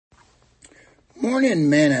Morning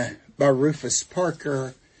Manna by Rufus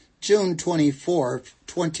Parker, June 24th,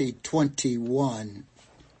 2021.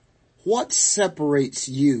 What separates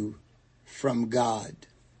you from God?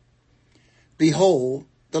 Behold,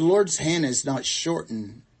 the Lord's hand is not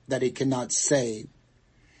shortened that he cannot save,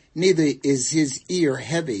 neither is his ear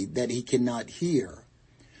heavy that he cannot hear.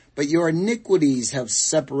 But your iniquities have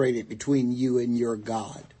separated between you and your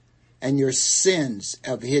God, and your sins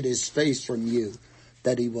have hid his face from you,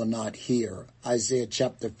 that he will not hear. Isaiah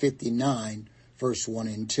chapter 59, verse 1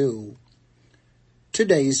 and 2.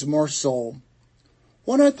 Today's morsel.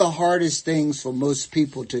 One of the hardest things for most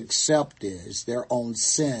people to accept is their own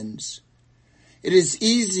sins. It is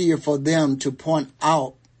easier for them to point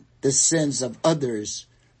out the sins of others,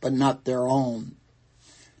 but not their own.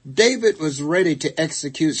 David was ready to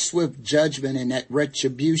execute swift judgment and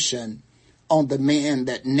retribution on the man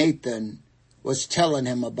that Nathan was telling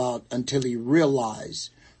him about until he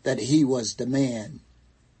realized that he was the man.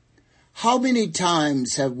 How many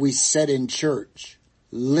times have we sat in church,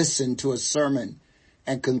 listened to a sermon,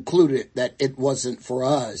 and concluded that it wasn't for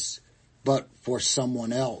us, but for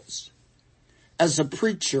someone else? As a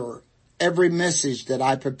preacher, every message that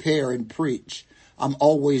I prepare and preach, I'm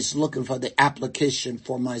always looking for the application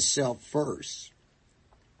for myself first.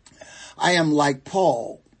 I am like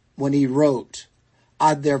Paul when he wrote,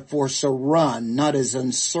 I therefore so run, not as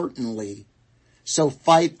uncertainly, so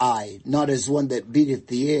fight I, not as one that beateth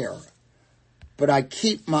the air. But I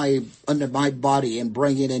keep under my body and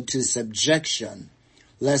bring it into subjection,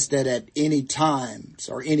 lest that at any times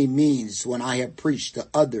or any means when I have preached to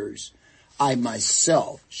others, I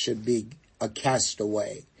myself should be a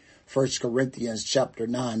castaway. 1 Corinthians chapter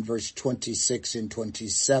 9, verse 26 and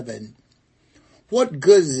 27. What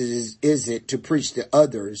good is it to preach to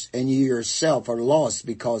others and you yourself are lost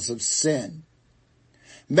because of sin?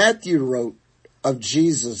 Matthew wrote of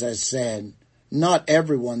Jesus as saying, not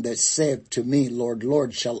everyone that saith to me, Lord,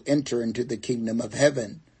 Lord, shall enter into the kingdom of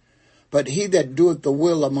heaven, but he that doeth the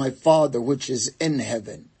will of my Father which is in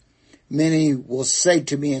heaven. Many will say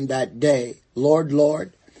to me in that day, Lord,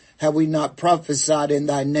 Lord, have we not prophesied in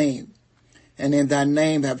thy name, and in thy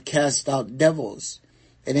name have cast out devils,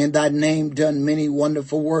 and in thy name done many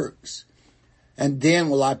wonderful works? And then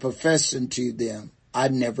will I profess unto them, I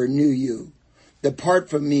never knew you. Depart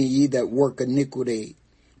from me, ye that work iniquity.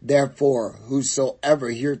 Therefore, whosoever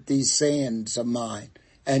heareth these sayings of mine,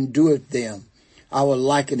 and doeth them, I will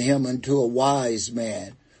liken him unto a wise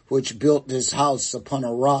man, which built his house upon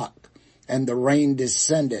a rock. And the rain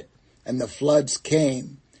descended, and the floods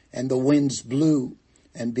came, and the winds blew,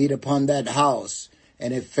 and beat upon that house,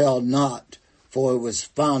 and it fell not, for it was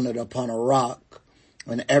founded upon a rock.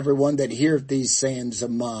 And everyone that heareth these sayings of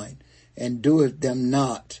mine, and doeth them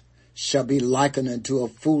not, shall be likened unto a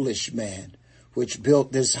foolish man, which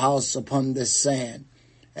built this house upon the sand.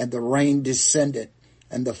 And the rain descended,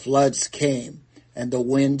 and the floods came, and the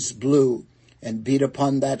winds blew, and beat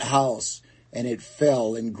upon that house, and it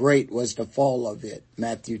fell, and great was the fall of it.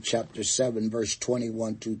 Matthew chapter 7, verse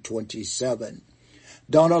 21 to 27.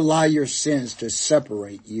 Don't allow your sins to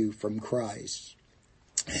separate you from Christ.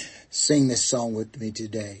 Sing this song with me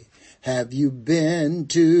today. Have you been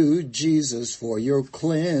to Jesus for your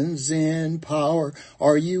cleansing power?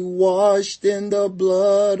 Are you washed in the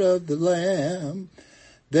blood of the Lamb?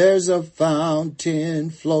 There's a fountain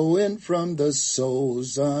flowing from the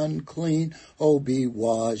souls unclean. Oh, be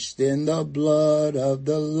washed in the blood of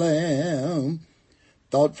the Lamb.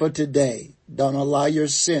 Thought for today. Don't allow your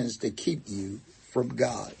sins to keep you from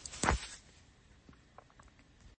God.